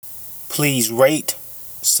Please rate,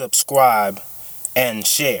 subscribe, and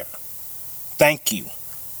share. Thank you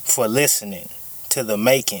for listening to the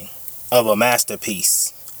making of a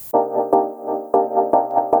masterpiece.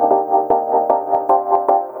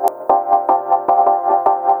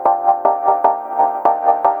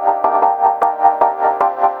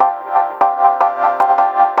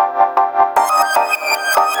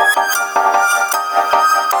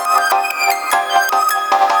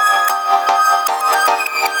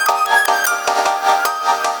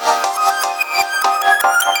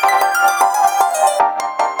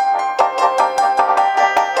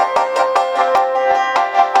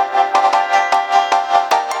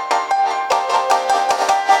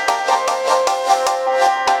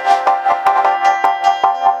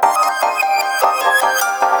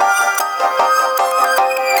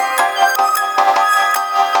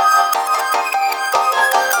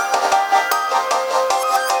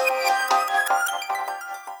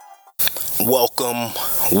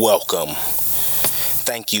 Welcome.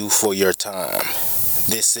 Thank you for your time.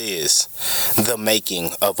 This is the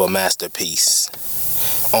making of a masterpiece.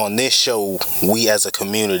 On this show, we as a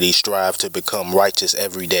community strive to become righteous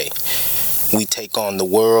every day. We take on the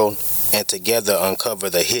world and together uncover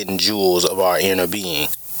the hidden jewels of our inner being.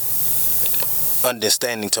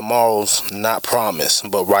 Understanding tomorrow's not promised,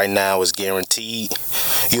 but right now is guaranteed.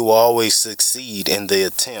 You will always succeed in the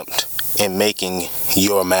attempt in making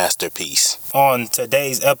your masterpiece. On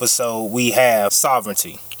today's episode, we have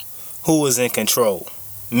sovereignty. Who is in control?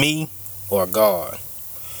 Me or God?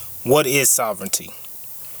 What is sovereignty?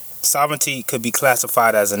 Sovereignty could be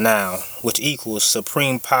classified as a noun, which equals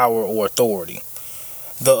supreme power or authority.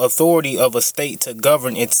 The authority of a state to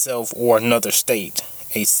govern itself or another state,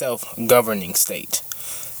 a self-governing state.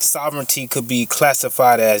 Sovereignty could be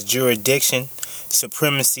classified as jurisdiction,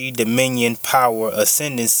 supremacy, dominion, power,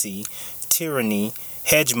 ascendancy, tyranny,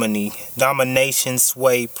 hegemony, domination,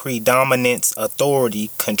 sway, predominance, authority,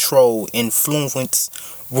 control, influence,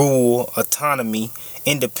 rule, autonomy,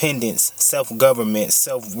 independence, self-government,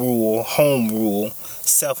 self-rule, home rule,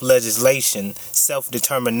 self-legislation,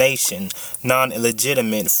 self-determination,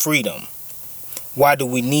 non-illegitimate freedom. Why do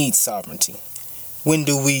we need sovereignty? When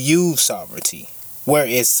do we use sovereignty? Where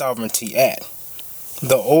is sovereignty at?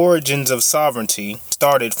 The origins of sovereignty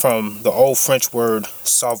started from the old French word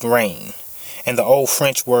souverain and the old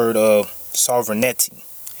French word of souveraineté.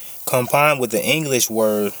 Combined with the English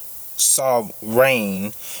word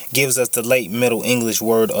sovereign gives us the late Middle English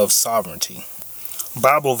word of sovereignty.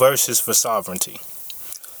 Bible verses for sovereignty.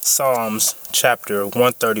 Psalms chapter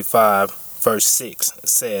 135 verse 6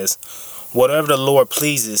 says, "Whatever the Lord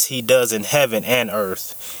pleases, he does in heaven and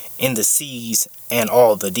earth, in the seas and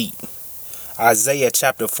all the deep." Isaiah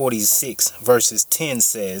chapter 46 verses 10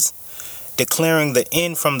 says, "Declaring the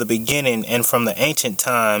end from the beginning and from the ancient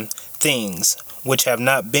time things which have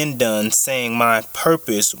not been done, saying, my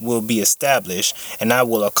purpose will be established, and I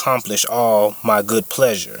will accomplish all my good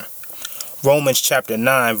pleasure." Romans chapter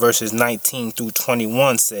 9 verses 19 through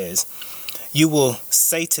 21 says, "You will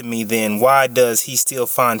say to me then, why does he still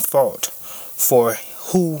find fault? For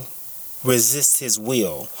who resists his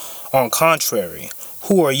will? On contrary,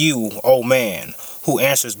 who are you, O man, who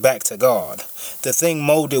answers back to God? The thing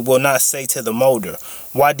molded will not say to the molder,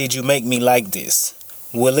 why did you make me like this?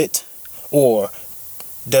 Will it? Or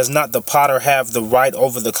does not the potter have the right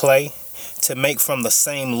over the clay to make from the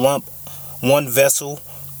same lump one vessel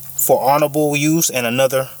for honorable use and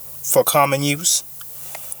another for common use?"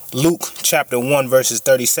 Luke chapter 1 verses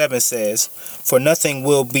 37 says, "For nothing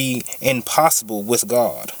will be impossible with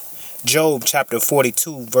God." Job chapter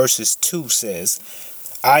 42 verses 2 says,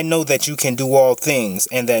 "I know that you can do all things,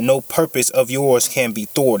 and that no purpose of yours can be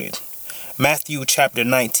thwarted." Matthew chapter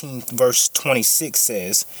 19 verse 26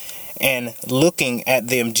 says, "And looking at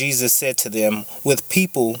them, Jesus said to them, with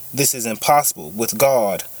people this is impossible, with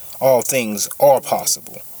God all things are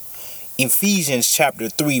possible." Ephesians chapter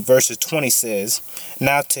 3 verses 20 says,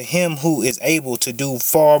 "Now to him who is able to do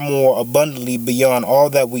far more abundantly beyond all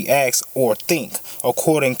that we ask or think,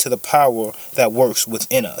 according to the power that works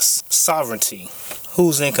within us." Sovereignty.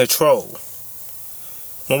 Who's in control?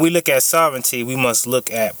 When we look at sovereignty, we must look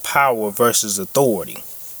at power versus authority.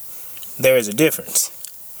 There is a difference.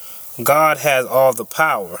 God has all the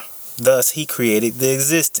power, thus he created the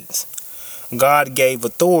existence. God gave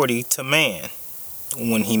authority to man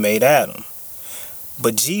when he made Adam.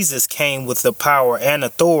 But Jesus came with the power and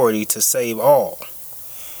authority to save all.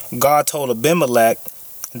 God told Abimelech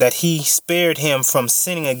that he spared him from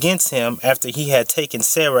sinning against him after he had taken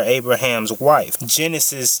Sarah, Abraham's wife.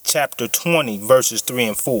 Genesis chapter 20, verses 3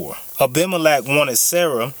 and 4. Abimelech wanted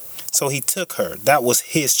Sarah, so he took her. That was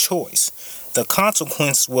his choice. The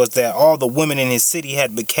consequence was that all the women in his city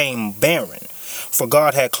had become barren, for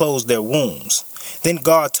God had closed their wombs. Then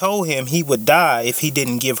God told him he would die if he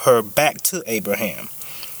didn't give her back to Abraham.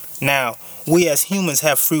 Now, we as humans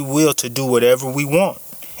have free will to do whatever we want.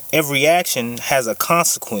 Every action has a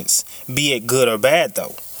consequence, be it good or bad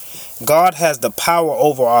though. God has the power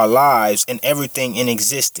over our lives and everything in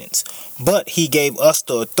existence, but he gave us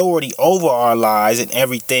the authority over our lives and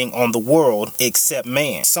everything on the world except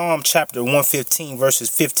man. Psalm chapter 115 verses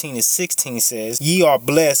 15 and 16 says, "Ye are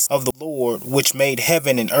blessed of the Lord, which made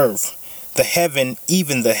heaven and earth. The heaven,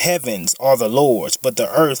 even the heavens, are the Lord's, but the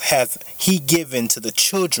earth hath he given to the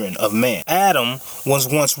children of man." Adam was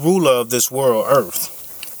once ruler of this world, earth,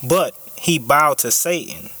 but he bowed to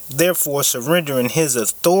Satan, therefore surrendering his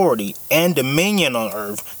authority and dominion on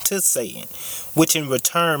earth to Satan, which in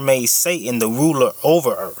return made Satan the ruler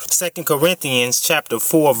over earth. 2 Corinthians chapter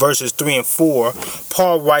 4 verses 3 and 4,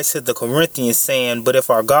 Paul writes to the Corinthians saying, "But if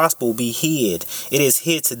our gospel be hid, it is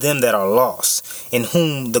hid to them that are lost, in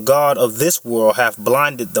whom the God of this world hath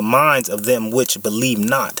blinded the minds of them which believe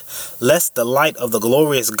not, lest the light of the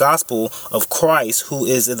glorious gospel of Christ, who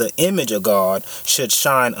is the image of God, should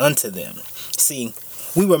shine unto them." See,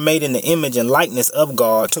 we were made in the image and likeness of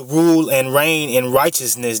God to rule and reign in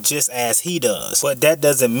righteousness just as he does. But that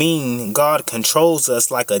doesn't mean God controls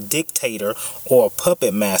us like a dictator or a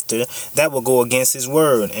puppet master. That will go against his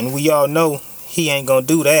word. And we all know he ain't gonna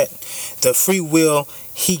do that. The free will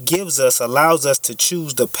he gives us allows us to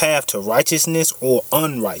choose the path to righteousness or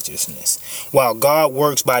unrighteousness, while God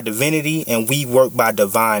works by divinity and we work by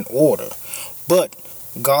divine order. But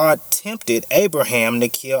God tempted Abraham to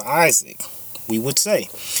kill Isaac, we would say.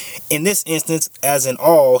 In this instance, as in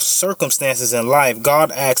all circumstances in life,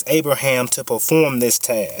 God asked Abraham to perform this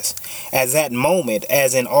task. At that moment,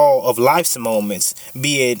 as in all of life's moments,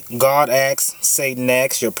 be it God acts, Satan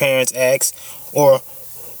acts, your parents acts, or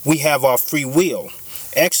we have our free will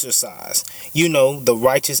exercise. You know, the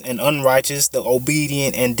righteous and unrighteous, the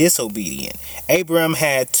obedient and disobedient. Abraham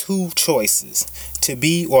had two choices, to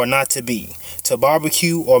be or not to be, to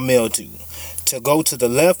barbecue or mildew, to go to the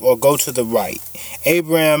left or go to the right.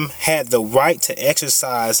 Abraham had the right to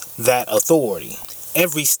exercise that authority.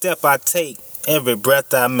 Every step I take, every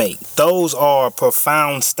breath I make, those are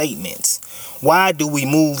profound statements. Why do we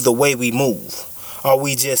move the way we move? Are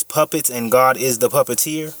we just puppets and God is the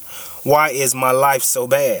puppeteer? Why is my life so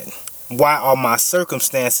bad? Why are my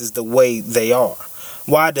circumstances the way they are?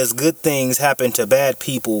 Why does good things happen to bad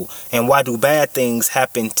people and why do bad things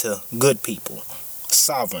happen to good people?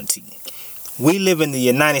 Sovereignty. We live in the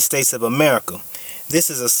United States of America. This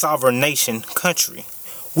is a sovereign nation country.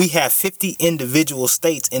 We have 50 individual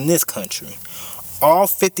states in this country. All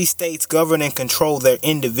 50 states govern and control their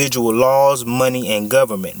individual laws, money, and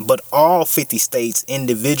government. But all 50 states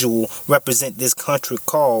individual represent this country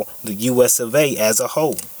called the US of A as a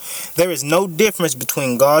whole. There is no difference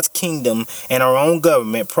between God's kingdom and our own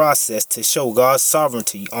government process to show God's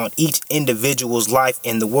sovereignty on each individual's life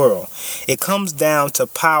in the world. It comes down to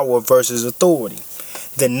power versus authority.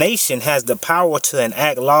 The nation has the power to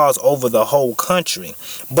enact laws over the whole country,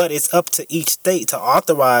 but it's up to each state to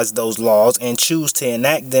authorize those laws and choose to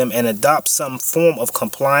enact them and adopt some form of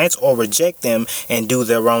compliance or reject them and do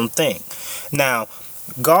their own thing. Now,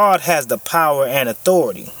 God has the power and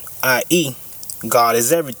authority, i.e., God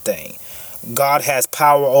is everything. God has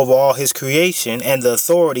power over all his creation and the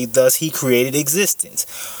authority, thus he created existence.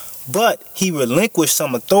 But he relinquished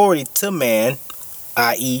some authority to man,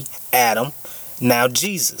 i.e., Adam, now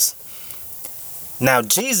Jesus. Now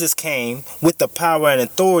Jesus came with the power and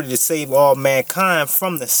authority to save all mankind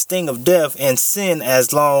from the sting of death and sin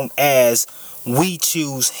as long as we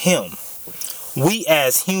choose him. We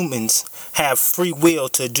as humans have free will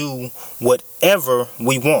to do whatever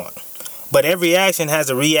we want. But every action has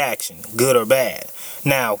a reaction, good or bad.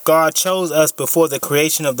 Now, God chose us before the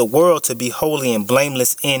creation of the world to be holy and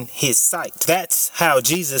blameless in his sight. That's how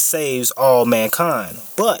Jesus saves all mankind.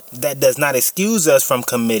 But that does not excuse us from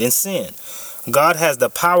committing sin. God has the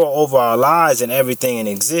power over our lives and everything in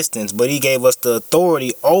existence, but he gave us the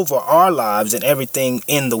authority over our lives and everything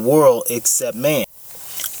in the world except man.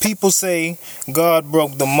 People say God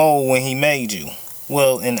broke the mold when he made you.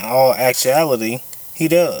 Well, in all actuality, he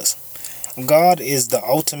does. God is the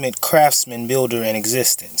ultimate craftsman builder in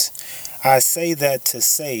existence. I say that to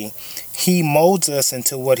say he molds us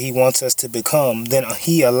into what he wants us to become, then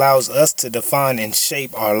he allows us to define and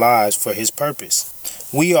shape our lives for his purpose.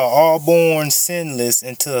 We are all born sinless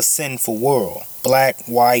into a sinful world. Black,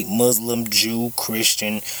 white, Muslim, Jew,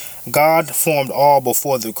 Christian. God formed all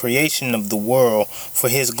before the creation of the world for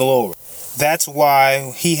his glory. That's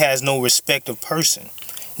why he has no respect of person.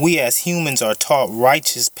 We as humans are taught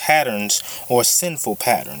righteous patterns or sinful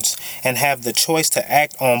patterns and have the choice to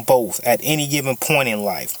act on both at any given point in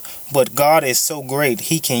life. But God is so great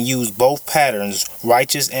He can use both patterns,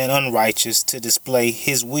 righteous and unrighteous, to display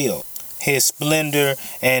His will, His splendor,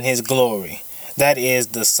 and His glory. That is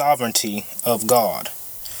the sovereignty of God.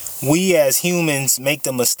 We as humans make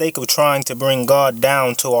the mistake of trying to bring God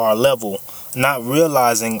down to our level, not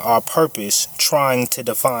realizing our purpose, trying to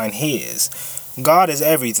define His. God is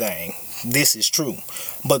everything. This is true.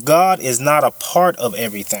 But God is not a part of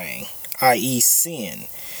everything, i.e. sin.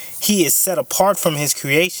 He is set apart from His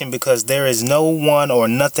creation because there is no one or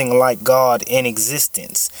nothing like God in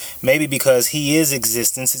existence. Maybe because He is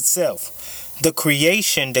existence itself. The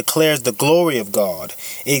creation declares the glory of God.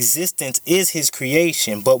 Existence is His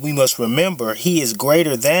creation, but we must remember He is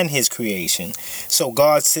greater than His creation. So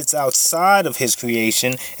God sits outside of His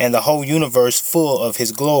creation and the whole universe full of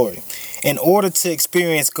His glory. In order to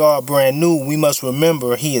experience God brand new, we must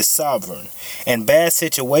remember He is sovereign. And bad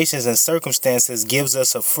situations and circumstances gives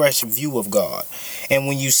us a fresh view of God. And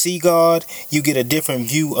when you see God, you get a different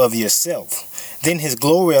view of yourself. Then His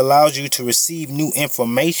glory allows you to receive new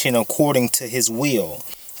information according to His will.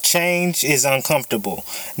 Change is uncomfortable.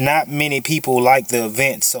 Not many people like the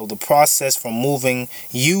event, so the process from moving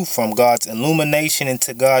you from God's illumination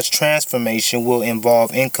into God's transformation will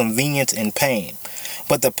involve inconvenience and pain.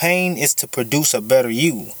 But the pain is to produce a better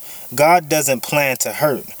you. God doesn't plan to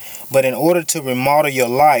hurt, but in order to remodel your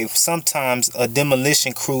life, sometimes a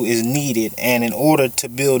demolition crew is needed, and in order to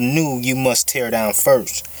build new, you must tear down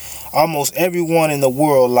first. Almost everyone in the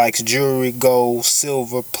world likes jewelry, gold,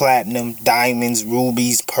 silver, platinum, diamonds,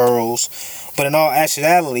 rubies, pearls. But in all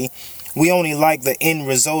actuality, we only like the end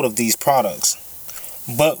result of these products.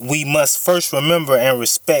 But we must first remember and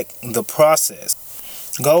respect the process.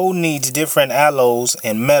 Gold needs different alloys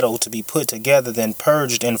and metal to be put together, then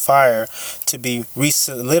purged in fire to be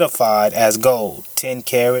resolidified as gold. 10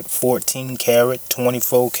 karat, 14 karat,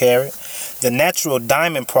 24 karat. The natural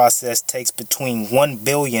diamond process takes between 1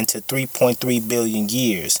 billion to 3.3 billion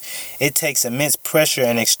years. It takes immense pressure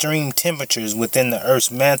and extreme temperatures within the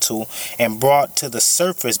Earth's mantle and brought to the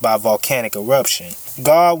surface by volcanic eruption.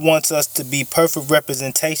 God wants us to be perfect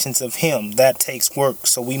representations of Him. That takes work,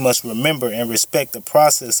 so we must remember and respect the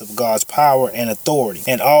process of God's power and authority.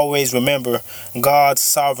 And always remember, God's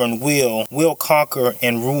sovereign will conquer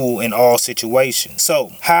and rule in all situations.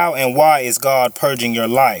 So, how and why is God purging your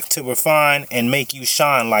life? To refine and make you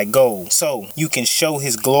shine like gold, so you can show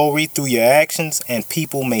His glory through your actions and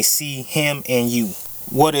people may see Him in you.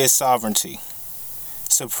 What is sovereignty?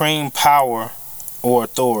 Supreme power or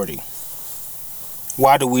authority.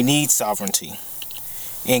 Why do we need sovereignty?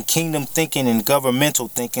 In kingdom thinking and governmental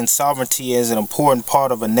thinking, sovereignty is an important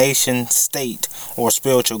part of a nation, state, or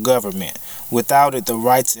spiritual government. Without it, the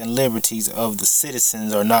rights and liberties of the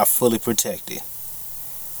citizens are not fully protected.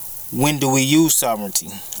 When do we use sovereignty?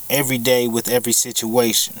 Every day with every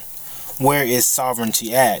situation. Where is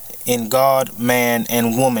sovereignty at? In God, man,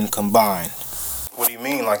 and woman combined. What do you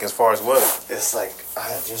mean, like as far as what? It's like,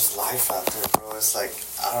 there's life out there, bro. It's like,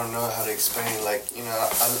 I don't know how to explain it. Like, you know,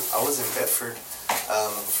 I was in Bedford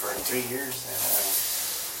for 3 years, and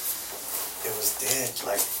it was dead.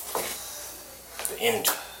 Like, The end.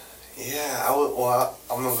 Yeah, I'm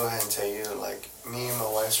gonna go ahead and tell you, like, me and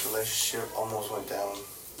my wife's relationship almost went down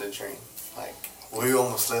the drain. Like, we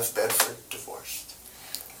almost left Bedford divorced.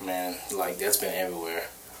 Man, like, that's been everywhere.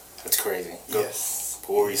 That's crazy. Yes.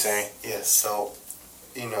 What were you saying? Yes, so,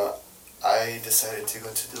 you know, I decided to go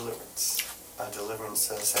to a deliverance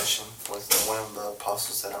session with one of the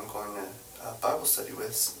apostles that I'm going to Bible study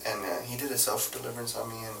with, and he did a self-deliverance on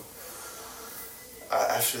me, and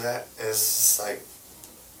after that, it's just like,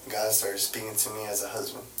 God started speaking to me as a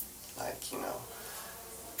husband, like, you know,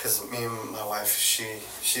 because me and my wife,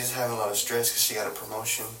 she's having a lot of stress because she got a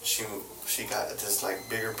promotion. She got this like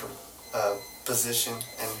bigger position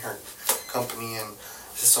in her company, and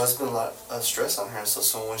so it's been a lot of stress on her.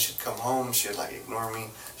 So when she'd come home, she'd like ignore me.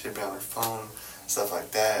 She'd be on her phone, stuff like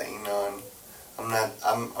that, you know. And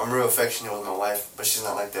I'm real affectionate with my wife, but she's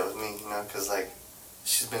not like that with me, you know, because like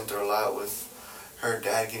she's been through a lot with her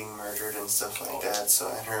dad getting murdered and stuff like that. So,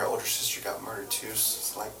 and her older sister got murdered too. So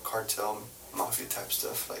it's like cartel, mafia type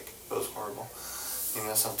stuff. Like, it was horrible. You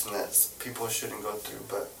know, something that people shouldn't go through.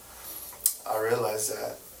 But I realized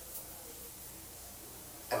that,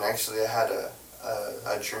 and actually I had a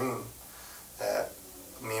dream that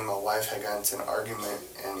me and my wife had gotten into an argument,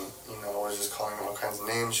 and, you know, I was just calling her all kinds of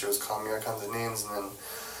names. She was calling me all kinds of names, and then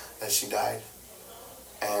that she died.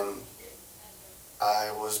 And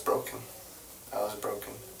I was broken.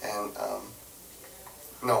 And,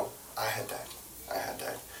 no, I had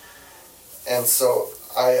died. And so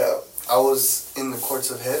I was in the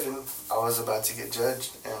courts of heaven. I was about to get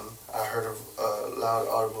judged, and I heard a loud,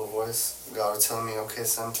 audible voice. God was telling me, "Okay,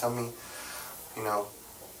 son, tell me,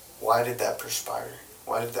 why did that perspire?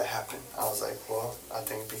 Why did that happen?" I was like, "Well, I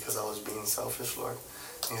think because I was being selfish, Lord."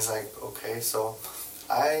 And he's like, "Okay, so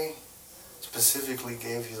I specifically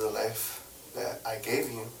gave you the life that I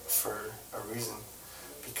gave you for a reason,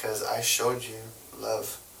 because I showed you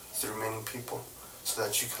love through many people so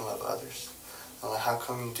that you can love others. I'm like, how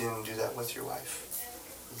come you didn't do that with your wife?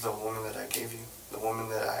 The woman that I gave you, the woman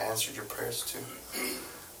that I answered your prayers to."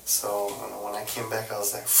 So when I came back, I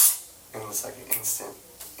was like, it was like an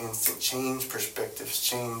instant change, perspectives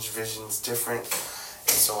change, visions different.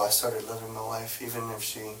 And so I started loving my wife, even if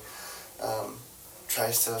she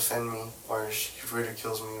tries to offend me, or she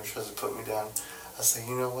ridicules me, or tries to put me down. I say,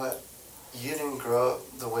 you know what? You didn't grow up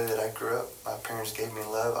the way that I grew up. My parents gave me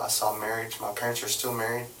love. I saw marriage. My parents are still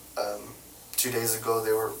married. 2 days ago,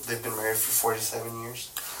 they've been married for 47 years.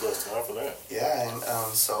 Bless God for that. Yeah,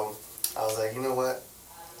 and so I was like, you know what?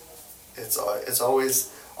 It's always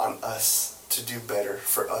on us to do better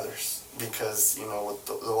for others, because with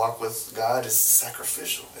the walk with God is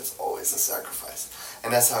sacrificial. It's always a sacrifice,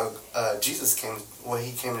 and that's how Jesus came. What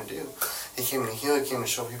he came to do, he came to heal. He came to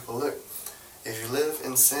show people, look, if you live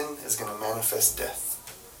in sin, it's going to manifest death,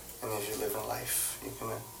 and if you live in life, you're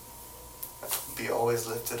going to be always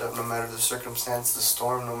lifted up, no matter the circumstance, the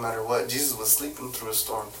storm, no matter what. Jesus was sleeping through a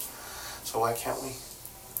storm, so why can't we?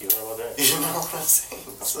 You know about that? You know what I'm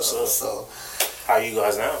saying? So how are you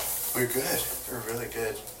guys now? We're good. We're really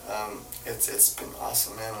good. It's been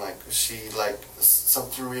awesome, man. Like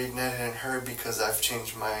something reignited in her, because I've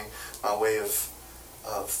changed my way of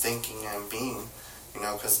thinking and being.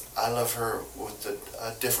 Because I love her with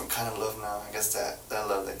a different kind of love now. I guess that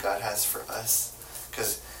love that God has for us,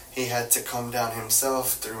 because he had to come down himself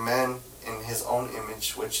through man in his own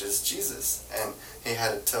image, which is Jesus, and he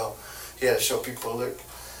had to show people, look,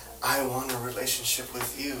 I want a relationship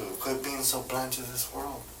with you. Quit being so blind to this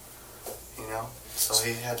world. So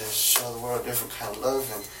he had to show the world a different kind of love,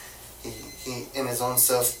 and he in his own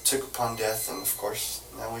self took upon death, and of course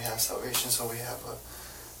now we have salvation, so we have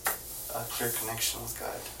a clear connection with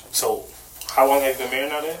God. So how long have you been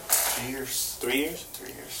married now then? 3 years. 3 years?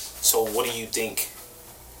 3 years. So what do you think,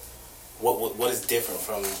 what is different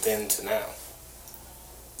from then to now?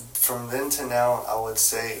 From then to now, I would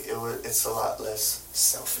say it's a lot less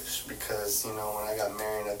selfish, because when I got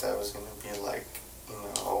married, I thought it was going to be like,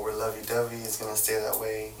 we're lovey-dovey, it's going to stay that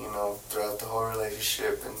way, throughout the whole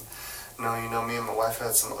relationship. And no, me and my wife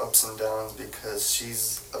had some ups and downs, because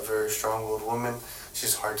she's a very strong-willed woman.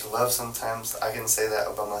 She's hard to love sometimes. I can say that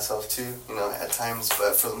about myself too, at times,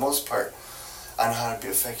 but for the most part, I know how to be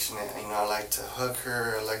affectionate. I like to hug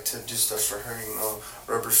her, I like to do stuff for her,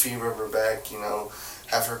 rub her feet, rub her back,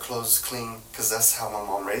 have her clothes clean, because that's how my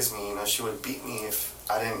mom raised me. She would beat me if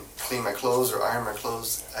I didn't clean my clothes or iron my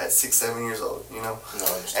clothes at 6, 7 years old, No,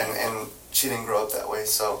 and she didn't grow up that way.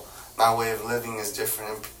 So my way of living is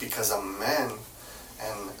different, and because I'm a man,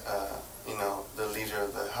 and the leader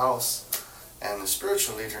of the house and the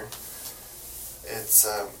spiritual leader, it's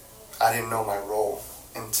I didn't know my role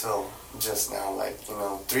until just now.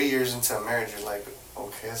 3 years into a marriage, you're like,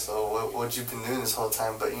 okay, so what you've been doing this whole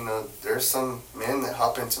time? But there's some men that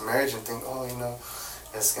hop into marriage and think, oh,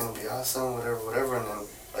 it's gonna be awesome, whatever, and then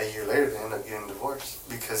a year later they end up getting divorced,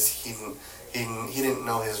 because he didn't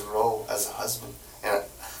know his role as a husband. And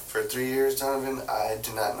for 3 years, Donovan, I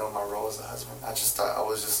did not know my role as a husband. I just thought I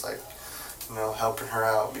was just helping her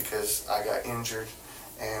out, because I got injured,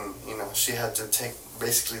 and she had to take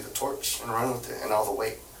basically the torch and run with it and all the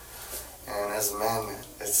weight. And as a man,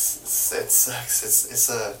 it sucks. It's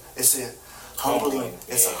a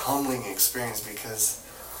humbling experience, because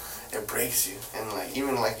it breaks you. And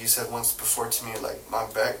even like you said once before to me,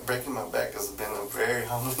 breaking my back has been a very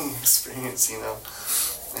humbling experience,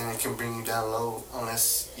 and it can bring you down low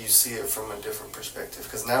unless you see it from a different perspective.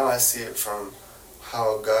 Because now I see it from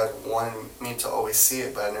how God wanted me to always see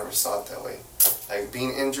it, but I never saw it that way.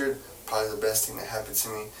 Being injured, probably the best thing that happened to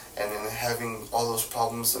me, and then having all those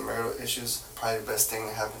problems, the marital issues, probably the best thing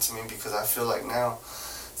that happened to me, because I feel like now,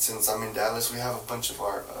 since I'm in Dallas, we have a bunch of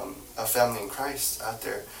our a family in Christ out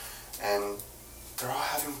there, and they're all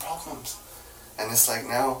having problems, and it's like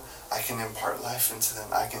now I can impart life into them.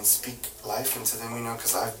 I can speak life into them,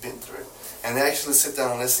 because I've been through it, and they actually sit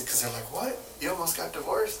down and listen, because they're like, "What? You almost got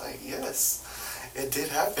divorced?" Yes, it did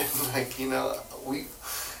happen.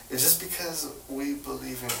 It's just because we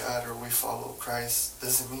believe in God or we follow Christ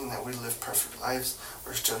doesn't mean that we live perfect lives.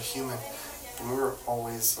 We're still human. We're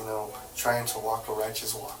always, trying to walk a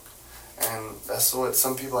righteous walk. And that's what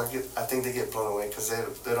some people I think they get blown away because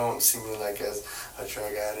they don't see me like as a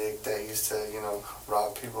drug addict that used to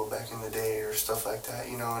rob people back in the day or stuff like that,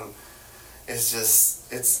 and it's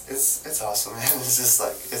just it's awesome, man. It's just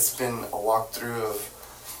like it's been a walkthrough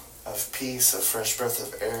of peace, a fresh breath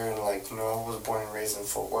of air, and like I was born and raised in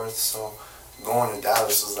Fort Worth, so going to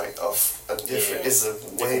Dallas was like a different. It's a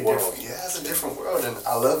way different. Yeah, it's a different world, and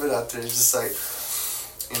I love it out there. It's just like.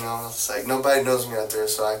 It's like nobody knows me out there,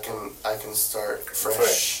 so I can start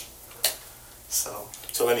fresh. So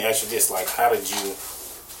let me ask you this: like, how did you?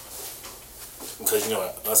 Because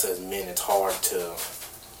us as men, it's hard to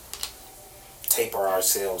taper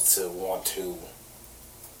ourselves to want to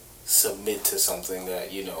submit to something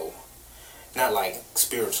that not like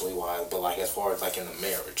spiritually wise, but like as far as like in a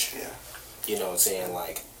marriage. Yeah. You know what I'm saying?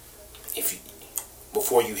 Like, if you.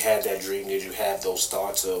 Before you had that dream, did you have those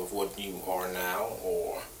thoughts of what you are now,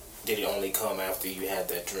 or did it only come after you had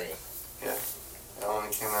that dream? Yeah, it only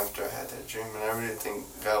came after I had that dream, and I really think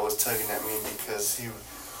God was tugging at me because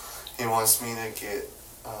He wants me to get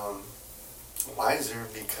wiser,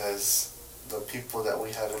 because the people that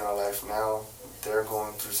we have in our life now, they're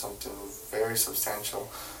going through something very substantial.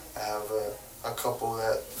 I have a couple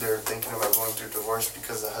that they're thinking about going through divorce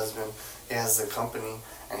because the husband, he has the company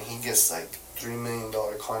and he gets like $3 million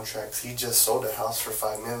contracts. He just sold a house for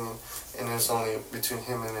 $5 million, and it's only between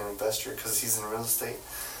him and an investor because he's in real estate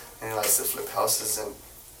and he likes to flip houses. And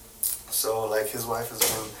so like his wife has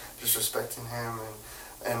been disrespecting him,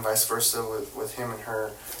 and vice versa with him and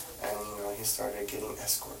her, and he started getting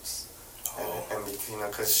escorts. And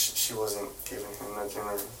because she wasn't giving him nothing,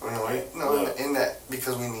 in that,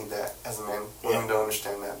 because we need that as a man. Women don't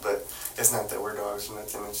understand that, but it's not that we're dogs or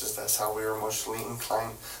nothing. It's just that's how we are emotionally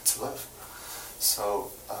inclined to love.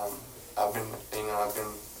 So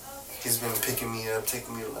he's been picking me up,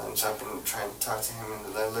 taking me to lunch. I've been trying to talk to him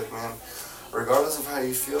and let look, man. Regardless of how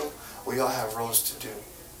you feel, we all have roles to do,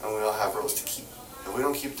 and we all have roles to keep. If we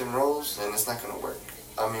don't keep them roles, then it's not going to work.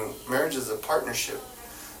 I mean, marriage is a partnership.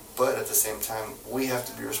 But at the same time, we have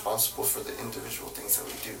to be responsible for the individual things that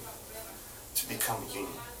we do to become a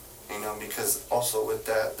union. Because also with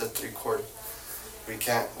that, the three chord, we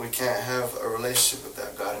can't have a relationship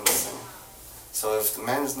without God in the center. So if the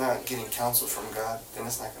man is not getting counsel from God, then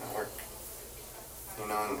it's not going to work.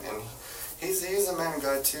 And he's a man of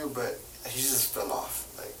God too, but he just fell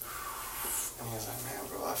off. And he was like, man,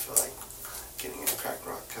 bro, I feel like getting in a crack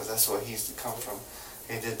rock, because that's what he used to come from.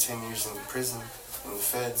 He did 10 years in prison in the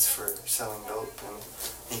feds for selling dope, and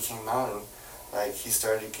he came out and he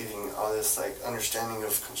started getting all this understanding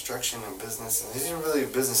of construction and business, and he's a really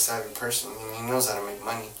business savvy person, and he knows how to make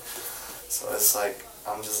money. So it's I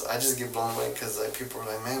just get blown away, because people are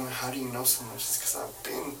like, man, how do you know so much? It's because I've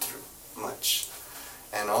been through much,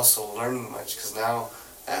 and also learning much, because now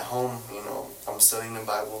at home, I'm studying the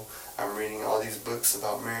Bible, I'm reading all these books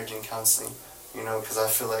about marriage and counseling, because I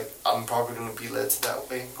feel like I'm probably going to be led to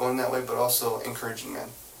going that way, but also encouraging men.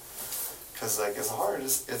 Because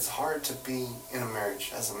it's hard to be in a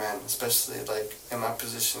marriage as a man, especially in my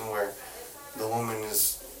position where the woman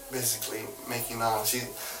is basically making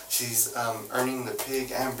she's earning the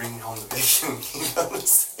pig and bringing home the bacon. You know what I'm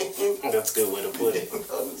saying? That's a good way to put it. You know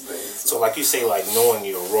what I'm saying? So like you say, knowing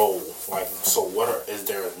your role, so is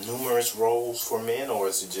there numerous roles for men, or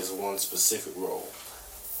is it just one specific role?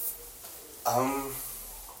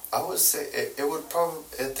 I would say it would probably,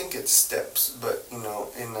 I think it's steps, but in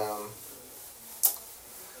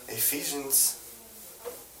Ephesians,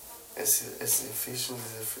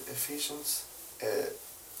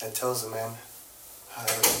 it tells a man how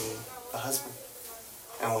to be a husband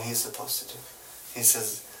and what he's supposed to do. He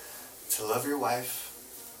says to love your wife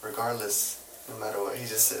regardless, no matter what. He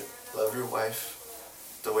just said, love your wife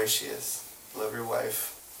the way she is. Love your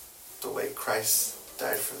wife the way Christ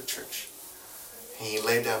died for the church. He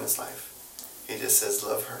laid down his life. He just says,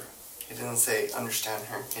 love her. He didn't say, understand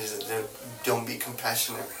her. He said, don't be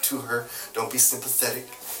compassionate to her. Don't be sympathetic.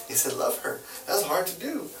 He said, love her. That's hard to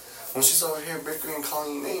do. When she's over here bickering and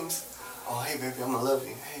calling you names, oh, hey, baby, I'm going to love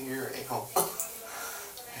you. Hey, you're an a-hole.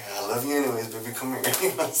 Yeah, I love you anyways, baby, come here. You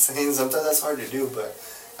know what I'm saying? Sometimes that's hard to do, but,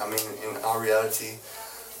 I mean, in our reality,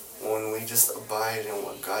 when we just abide in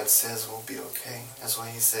what God says, we'll be okay. That's why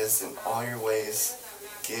he says, in all your ways,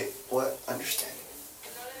 get what? Understanding.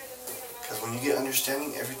 Because when you get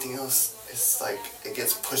understanding, everything else, it's it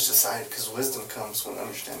gets pushed aside, because wisdom comes when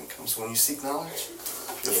understanding comes. When you seek knowledge,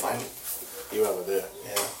 you'll find it. You're over there.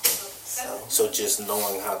 Yeah. So just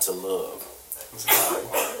knowing how to love exactly.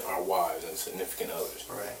 our wives and significant others,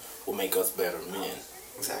 right, will make us better men.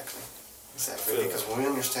 Exactly. Because when we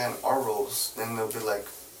understand our roles, then they'll be like,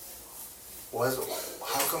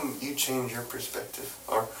 how come you change your perspective?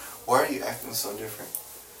 Or why are you acting so different?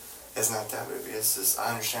 It's not that, baby. It's just,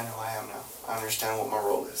 I understand who I am now. I understand what my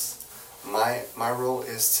role is. My role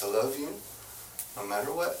is to love you, no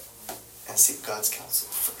matter what, and seek God's counsel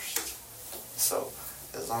first. So,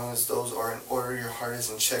 as long as those are in order, your heart is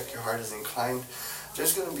in check, your heart is inclined,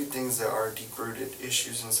 there's going to be things that are deep-rooted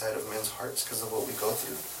issues inside of men's hearts because of what we go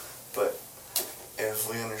through. But if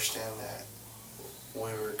we understand that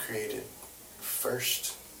we were created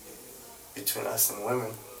first between us and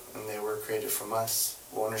women, and they were created from us,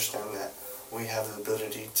 we'll understand that we have the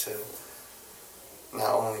ability to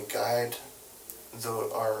not only guide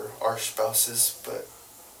our spouses, but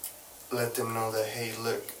let them know that, hey,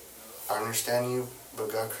 look, I understand you,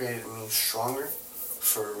 but God created me stronger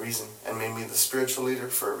for a reason, and made me the spiritual leader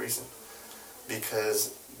for a reason.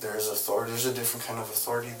 Because there's authority, there's a different kind of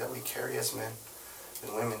authority that we carry as men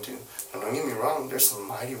than women do. And don't get me wrong, there's some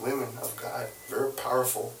mighty women of God, very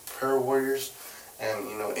powerful prayer warriors, and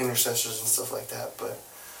intercessors and stuff like that. But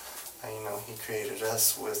He created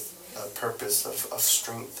us with a purpose of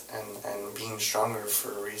strength and being stronger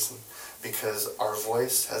for a reason. Because our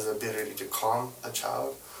voice has the ability to calm a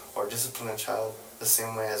child or discipline a child the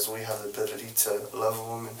same way as we have the ability to love a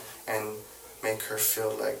woman and make her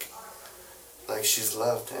feel like she's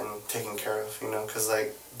loved and taken care of, because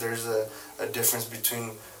there's a difference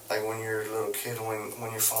between when you're a little kid,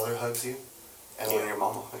 when your father hugs you and when your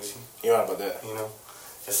mama hugs you. You're right about that.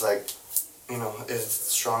 It's it's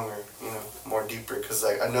stronger, more deeper, because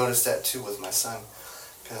I noticed that too with my son,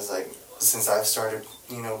 because since I've started,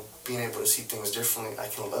 being able to see things differently, I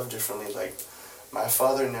can love differently. My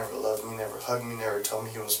father never loved me, never hugged me, never told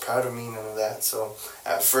me he was proud of me, none of that. So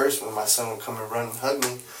at first, when my son would come and run and hug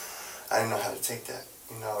me, I didn't know how to take that.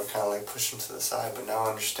 I would kind of push him to the side. But now I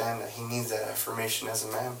understand that he needs that affirmation as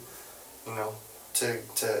a man,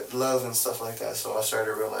 to love and stuff like that. So I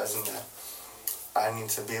started realizing that I need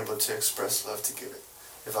to be able to express love to give it.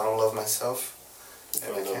 If I don't love myself,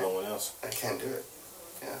 and I can't, no one else. I can't do it.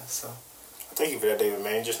 Yeah, so. Thank you for that, David,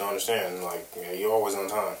 man. Just to understand, you're always on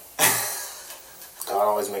time. God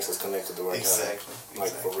always makes us connect at the right time.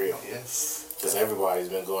 Exactly. For real. Yes. Because everybody's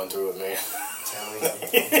been going through it, man. I'm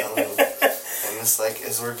telling you. And it's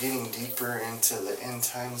as we're getting deeper into the end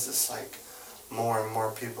times, it's more and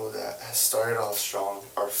more people that have started off strong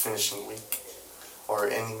are finishing weak or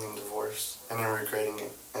ending in divorce and then regretting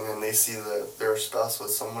it. And then they see their spouse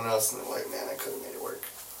with someone else and they're like, man, I could have made it work.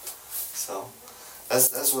 So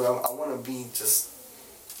that's what I want to be, just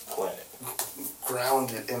planted,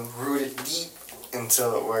 grounded and rooted deep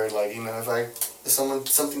until where if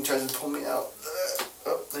something tries to pull me out,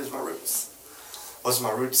 there's my roots. Was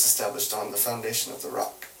my roots established on the foundation of the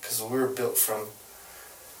rock? Because we were built from,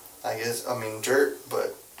 dirt,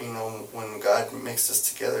 but when God mixed us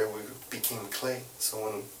together, we became clay. So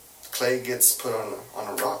when clay gets put on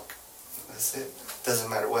a rock, that's it. Doesn't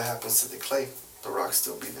matter what happens to the clay, the rock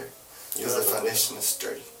still be there. Because the foundation is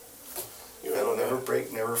sturdy. It'll never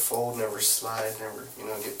break, never fold, never slide, never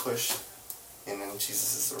get pushed. And then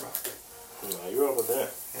Jesus is the rock. No, you're right with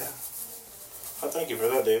that. Yeah. I thank you for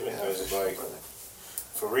that, David. Yeah,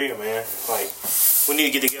 for real, man. We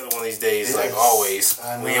need to get together one of these days, yes. Always.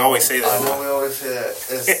 We always say that. I know we always say that.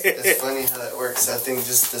 It's funny how that works. I think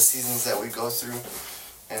just the seasons that we go through,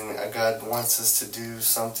 and God wants us to do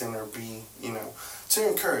something or be, to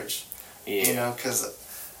encourage. Yeah. Because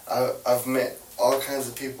I've met all kinds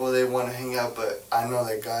of people, they want to hang out, but I know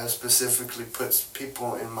that God specifically puts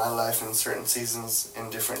people in my life in certain seasons in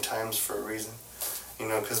different times for a reason.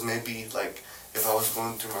 Because maybe, if I was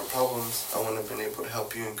going through my problems, I wouldn't have been able to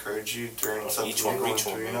help you, encourage you during something you're going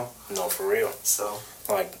through, No, for real. So.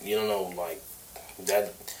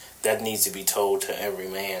 That needs to be told to every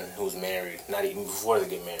man who's married, not even before they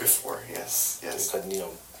get married. Before, yes. Because,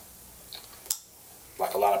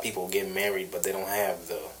 a lot of people get married, but they don't have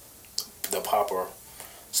the proper,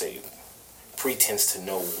 pretense to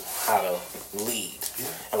know how to lead. Yeah.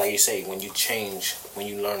 And like you say, when you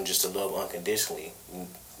learn just to love unconditionally,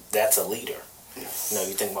 that's a leader. Yes.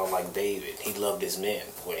 You think about David. He loved his men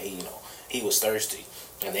where he was thirsty,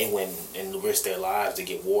 and they went and risked their lives to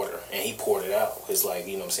get water, and he poured it out. It's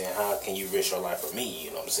how can you risk your life for me?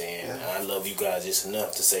 Yeah. And I love you guys just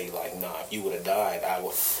enough to say nah, if you would have died, I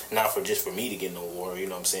would not for me to get no water.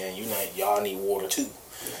 Y'all need water too.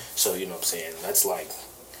 Yeah. So that's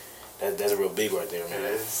that's real big right there, man.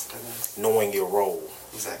 It is. Knowing your role.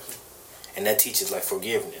 Exactly. And that teaches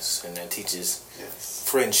forgiveness, and that teaches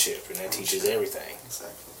friendship, and that teaches everything.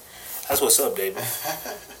 Exactly. That's what's up, David.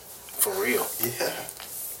 For real. Yeah.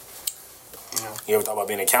 You ever thought about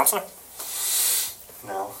being a counselor?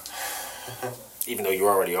 No. Even though you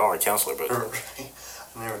already are a counselor, but Right.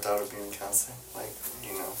 I never thought of being a counselor. Like,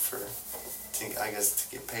 I guess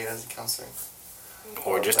to get paid as a counselor.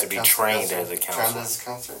 or just to be trained as a counselor. Trained as a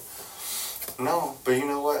counselor. No, but you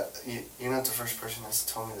know what? You're not the first person that's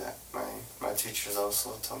told me that. My teachers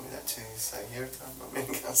also told me that too. He's like, you ever thought about being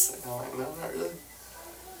a counselor? And I'm like, no, not really.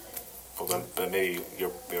 But maybe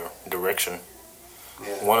your direction.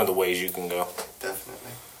 Yeah. One of the ways you can go.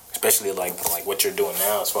 Definitely. Especially like what you're doing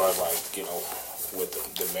now, as far as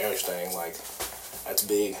with the marriage thing, like that's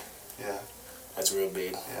big. Yeah. That's real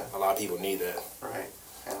big. Yeah. A lot of people need that. Right.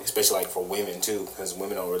 Yeah. Especially like for women too, because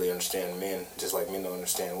women don't really understand men, just like men don't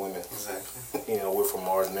understand women. Exactly. We're from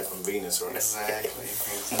Mars and they're from Venus, right? Exactly.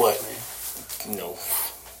 But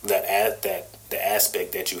the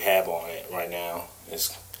aspect that you have on it right now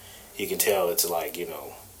is, you can tell it's like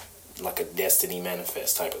a destiny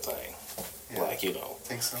manifest type of thing. Yeah. Like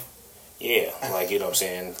Think so? Yeah, like what I'm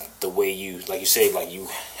saying, the way you, like you said, like you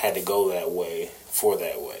had to go that way for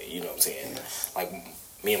that way. You know what I'm saying? Yes. Like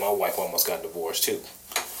me and my wife almost got divorced too,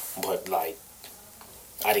 but like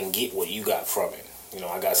I didn't get what you got from it.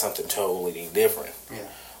 I got something totally different. Yeah.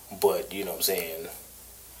 But you know what I'm saying,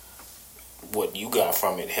 what you got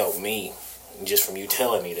from it helped me, just from you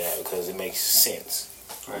telling me that, because it makes sense.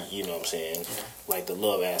 Right. You know what I'm saying? Yeah. Like the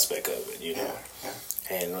love aspect of it, Yeah.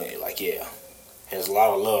 And there's a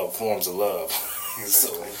lot of love, forms of love.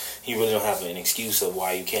 Exactly. So you really don't have an excuse of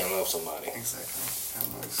why you can't love somebody. Exactly. I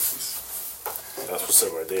have no excuse. That's what's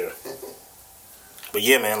up right there. But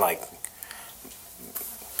yeah, man, like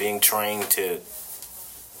being trained to,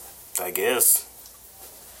 I guess,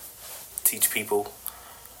 teach people,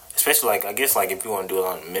 especially like if you want to do a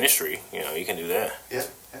lot of ministry, you can do that. Yeah.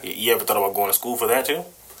 You ever thought about going to school for that too?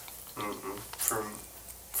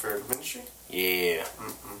 For ministry? Yeah.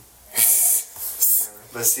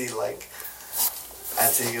 But see, like,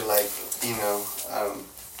 I take it like,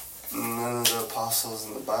 none of the apostles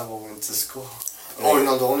in the Bible went to school. Oh,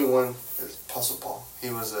 no, the only one is Apostle Paul.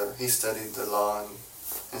 He studied the law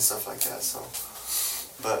and stuff like that, so.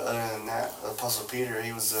 But other than that, Apostle Peter,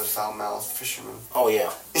 he was a foul-mouthed fisherman. Oh,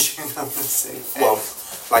 yeah. You know what I'm saying? Well,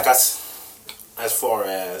 like as far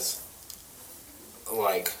as,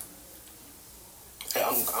 like,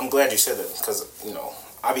 I'm glad you said that, because,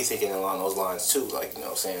 I be thinking along those lines too, like,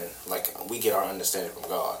 saying, like, we get our understanding from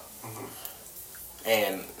God. Mm-hmm.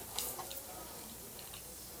 And,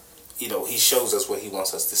 he shows us what he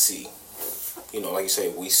wants us to see. Like you say,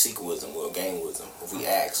 if we seek wisdom, we'll gain wisdom. If we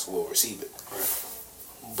ask, we'll receive it.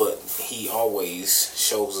 Right. But he always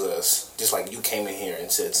shows us, just like you came in here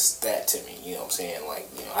and said that to me, you know what I'm saying? Like,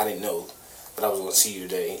 I didn't know that I was going to see you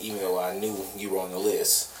today, even though I knew you were on the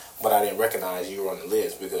list. But I didn't recognize you were on the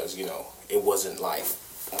list because, it wasn't like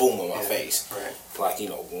boom in my face. Right. Like,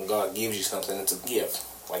 when God gives you something, it's a gift.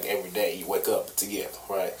 Like every day you wake up, it's a gift,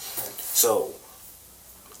 right? So,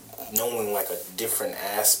 knowing like a different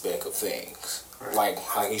aspect of things. Right. Like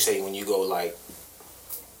how you say when you go like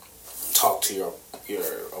talk to your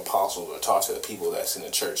apostles or talk to the people that's in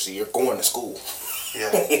the church. So you're going to school.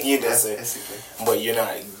 Yeah. Basically. But you're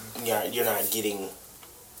not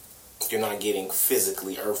getting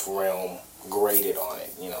physically earth realm graded on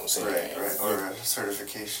it, you know what I'm saying? Right. Or a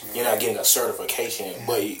certification. You're not getting a certification,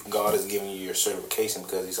 but God is giving you your certification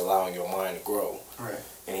because he's allowing your mind to grow. Right.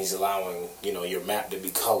 And he's allowing, your map to be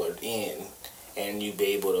colored in, and you be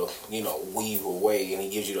able to, weave away, and he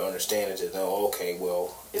gives you the understanding to know, okay,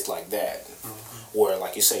 well, it's like that. Mm-hmm. Where,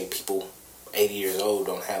 like you say, people 80 years old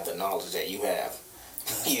don't have the knowledge that you have.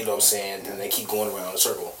 You know what I'm saying? And they keep going around in a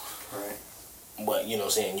circle. Right. But, you know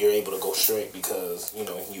what I'm saying, you're able to go straight because,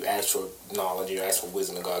 you ask for knowledge, you ask for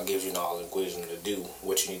wisdom, and God gives you knowledge and wisdom to do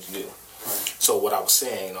what you need to do. Right. So what I was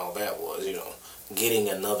saying and all that was, getting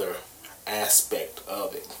another aspect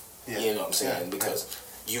of it. Yeah. You know what I'm saying? Because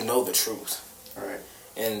you know the truth. Right.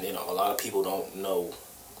 And, a lot of people don't know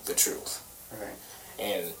the truth. Right.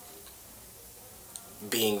 And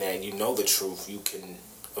being that you know the truth, you can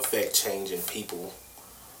affect change in people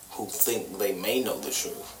who think they may know the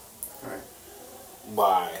truth. Right.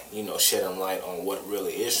 By, shedding light on what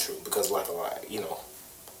really is true. Because, like,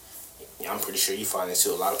 I'm pretty sure you find this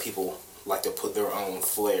too. A lot of people like to put their own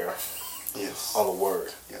flair on the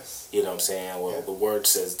word. Yes. You know what I'm saying? Well, the word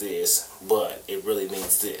says this, but it really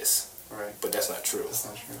means this. Right. But that's not true. That's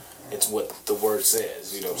not true. Right. It's what the word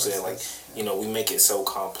says. You know what I'm saying? Like, we make it so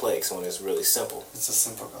complex when it's really simple. It's a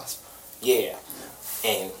simple gospel. Yeah.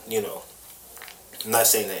 And, I'm not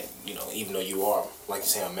saying that, even though you are, like you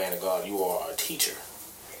say, a man of God, you are a teacher.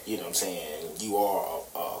 You know what I'm saying? You are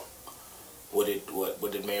what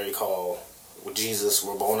did Mary call Jesus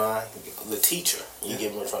Rabboni? The teacher. You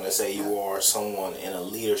get what I'm trying to say? You are someone in a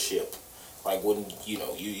leadership like when you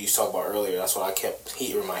talk about earlier, that's what I kept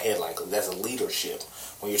hitting in my head, like that's a leadership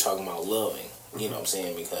when you're talking about loving. You know what I'm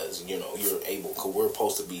saying? Because you're able, because we're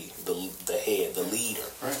supposed to be the head, the leader,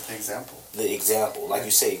 right? The example, like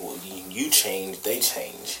you say, well, you change, they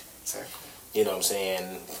change. Exactly. You know what I'm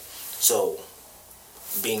saying? So,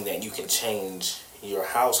 being that you can change your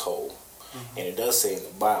household, and it does say in the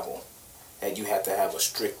Bible that you have to have a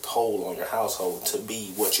strict hold on your household to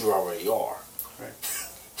be what you already are.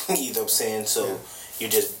 Right. You know what I'm saying? So you're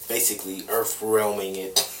just basically earth realming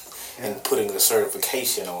it and putting the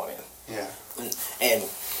certification on it. Yeah. And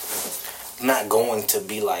not going to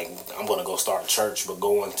be like, I'm going to go start a church, but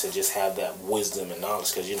going to just have that wisdom and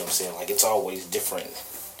knowledge, because you know what I'm saying, like it's always different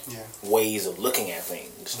ways of looking at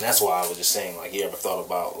things. And that's why I was just saying, like, you ever thought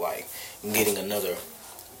about like getting another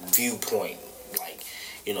viewpoint, like,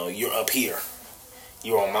 you're up here,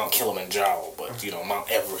 you're on Mount Kilimanjaro, but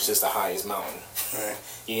Mount Everest is the highest mountain. Right.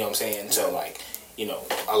 You know what I'm saying? So like,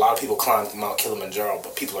 a lot of people climb Mount Kilimanjaro,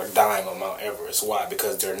 but people are dying on Mount Everest. Why?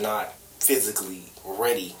 Because they're not physically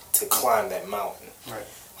ready to climb that mountain. Right.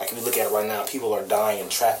 Like if you look at it right now, people are dying in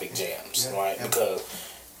traffic jams, right? Yeah. Because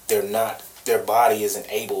their body isn't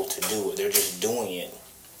able to do it. They're just doing it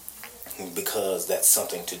because that's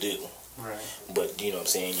something to do. Right. But you know what I'm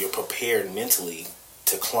saying, you're prepared mentally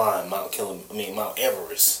to climb Mount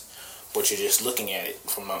Everest, but you're just looking at it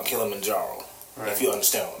from Mount Kilimanjaro. Right. If you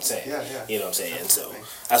understand what I'm saying. Yeah, yeah. You know what I'm saying? Definitely.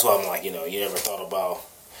 So that's why I'm like, you ever thought about,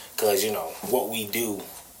 because what we do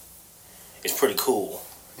is pretty cool.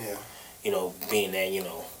 Yeah. Being that,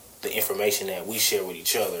 the information that we share with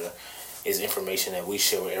each other is information that we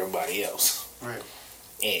share with everybody else. Right.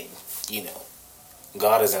 And,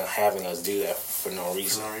 God isn't having us do that for no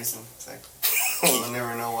reason. For no reason, exactly. We'll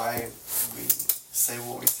never know why we say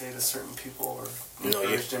what we say to certain people or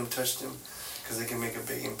encourage them, touch them, because they can make a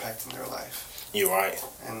big impact in their life. You're right.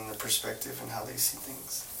 And the perspective and how they see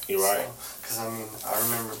things. You're right. Because I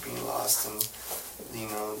remember being lost, and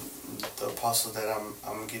the apostle that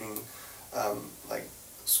I'm getting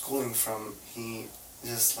schooling from, he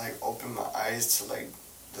just opened my eyes to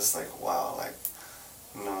wow,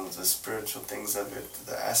 the spiritual things of it,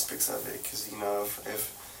 the aspects of it. Because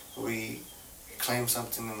if we claim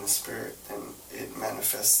something in the spirit, then it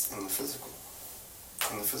manifests in the physical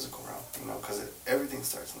realm. Because everything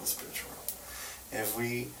starts in the spiritual realm. If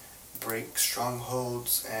we break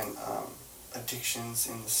strongholds and addictions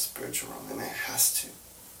in the spiritual realm, then it has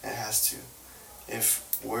to. If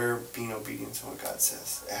we're being obedient to what God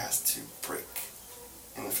says, it has to break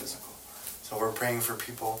in the physical. So we're praying for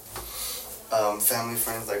people, family,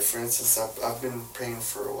 friends. Like for instance, I've been praying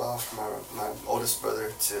for a while for my oldest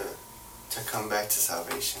brother to come back to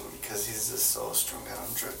salvation, because he's just so strung out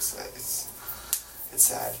on drugs that it's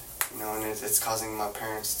sad. And it's causing my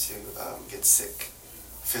parents to get sick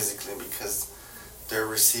physically, because they're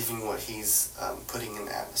receiving what he's putting in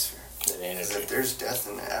the atmosphere. Because if there's death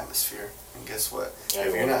in the atmosphere, and guess what?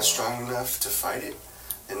 If you're not strong enough to fight it,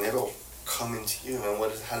 then it'll come into you. And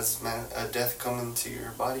how does death come into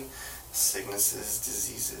your body? Sicknesses,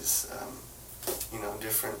 diseases,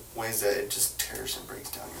 different ways that it just tears and breaks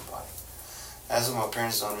down your body. That's what my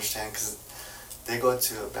parents don't understand, because they go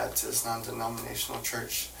to a Baptist non-denominational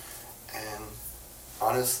church. And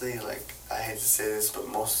honestly, I hate to say this, but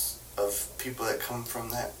most of people that come from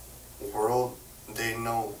that world, they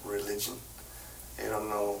know religion. They don't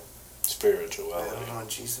know spirituality. They don't know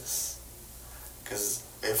Jesus. Because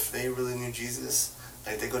if they really knew Jesus,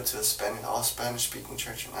 they go to all Spanish-speaking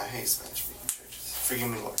church, and I hate Spanish-speaking churches. Forgive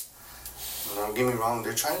me, Lord. Don't get me wrong,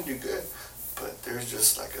 they're trying to do good, but there's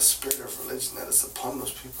just a spirit of religion that is upon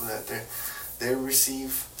those people, that they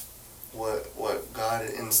receive what God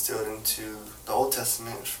instilled into the Old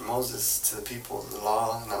Testament from Moses to the people, the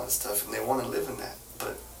law and all that stuff, and they want to live in that,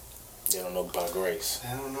 but they don't know about grace. They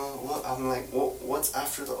don't know. I'm like, what's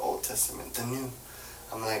after the Old Testament, the New?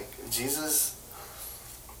 I'm like, Jesus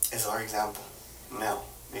is our example now,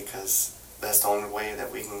 because that's the only way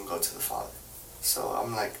that we can go to the Father. So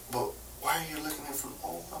I'm like, but why are you looking at it from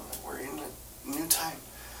old? I'm like, we're in a new time,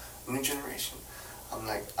 new generation. I'm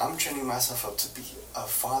like, I'm training myself up to be a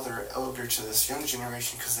father, elder to this young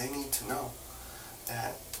generation, because they need to know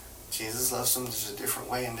that Jesus loves them. There's a different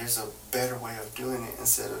way, and there's a better way of doing it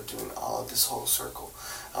instead of doing all of this whole circle.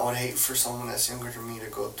 I would hate for someone that's younger than me to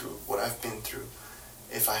go through what I've been through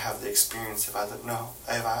if I have the experience, if I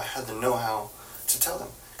had the know-how to tell them,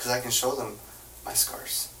 because I can show them my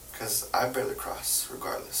scars, because I bear the cross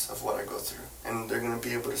regardless of what I go through, and they're going to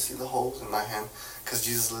be able to see the holes in my hand because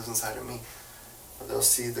Jesus lives inside of me. They'll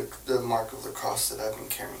see the mark of the cross that I've been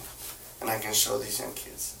carrying, and I can show these young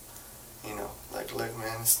kids, look,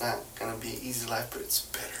 man, it's not going to be an easy life, but it's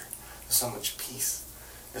better. There's so much peace.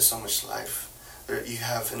 There's so much life. You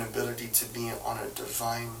have an ability to be on a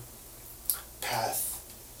divine path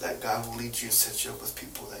that God will lead you and set you up with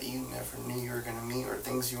people that you never knew you were going to meet, or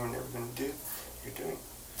things you were never going to do, you're doing.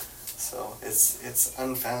 So it's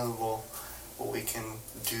unfathomable what we can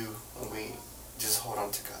do when we just hold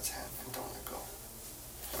on to God's hand and don't let go.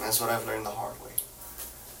 And that's what I've learned the hard way.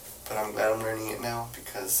 But I'm glad I'm learning it now,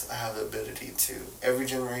 because I have the ability to, every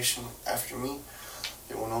generation after me,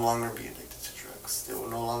 they will no longer be addicted to drugs. They will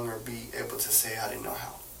no longer be able to say I didn't know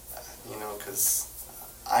how. Because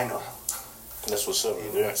I know how. That's what's up,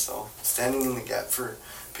 yeah. So standing in the gap for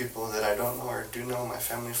people that I don't know or do know, my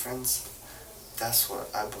family, friends, that's what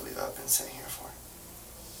I believe I've been sent here for.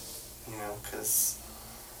 Because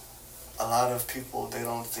a lot of people, they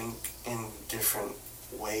don't think in different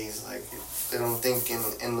ways. Like, they don't think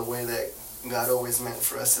in the way that God always meant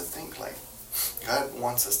for us to think. Like, God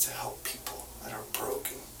wants us to help people that are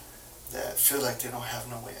broken, that feel like they don't have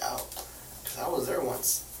no way out. Because I was there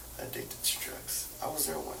once, addicted to drugs. I was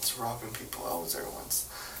there once, robbing people. I was there once,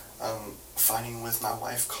 fighting with my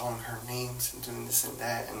wife, calling her names and doing this and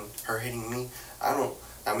that, and her hitting me.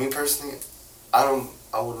 Now me personally, I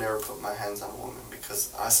would never put my hands on a woman,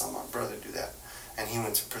 because I saw my brother do that, and he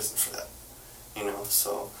went to prison for that.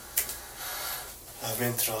 So I've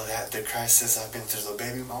been through all that, the crisis, I've been through the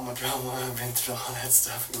baby mama drama, I've been through all that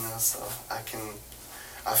stuff, so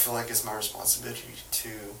I feel like it's my responsibility to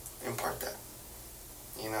impart that,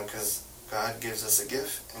 because God gives us a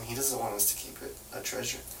gift, and He doesn't want us to keep it a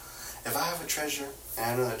treasure. If I have a treasure, and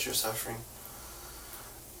I know that you're suffering,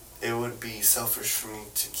 it would be selfish for me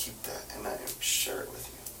to keep that and not share it with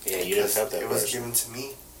you. Yeah, you didn't have that. It was given to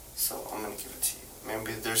me, so I'm going to give it to you.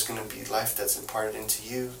 Maybe there's going to be life that's imparted into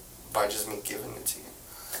you by just me giving it to you.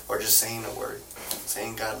 Or just saying a word.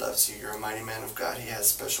 Saying God loves you. You're a mighty man of God. He has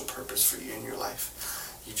special purpose for you in your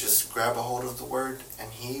life. You just grab a hold of the word,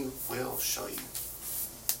 and He will show you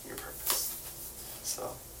your purpose.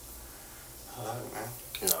 So, I love it, man.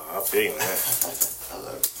 No, I feel you, man. I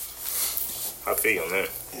love it. I feel you, man.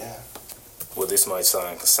 Yeah. Well, this might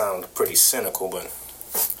sound pretty cynical, but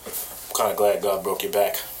I'm kind of glad God broke your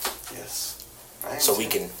back. Yes. So we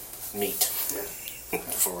can meet. Yeah.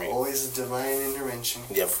 For real. Always a divine intervention.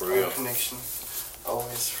 Yeah, for real. Connection.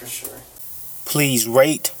 Always, for sure. Please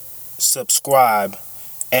rate, subscribe,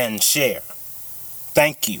 and share.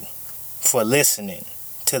 Thank you for listening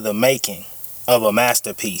to the making of a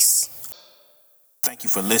masterpiece. Thank you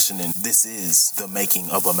for listening. This is the making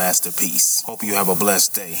of a masterpiece. Hope you have a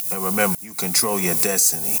blessed day. And remember, you control your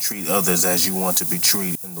destiny. Treat others as you want to be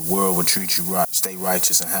treated, and the world will treat you right. Stay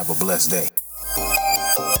righteous and have a blessed day.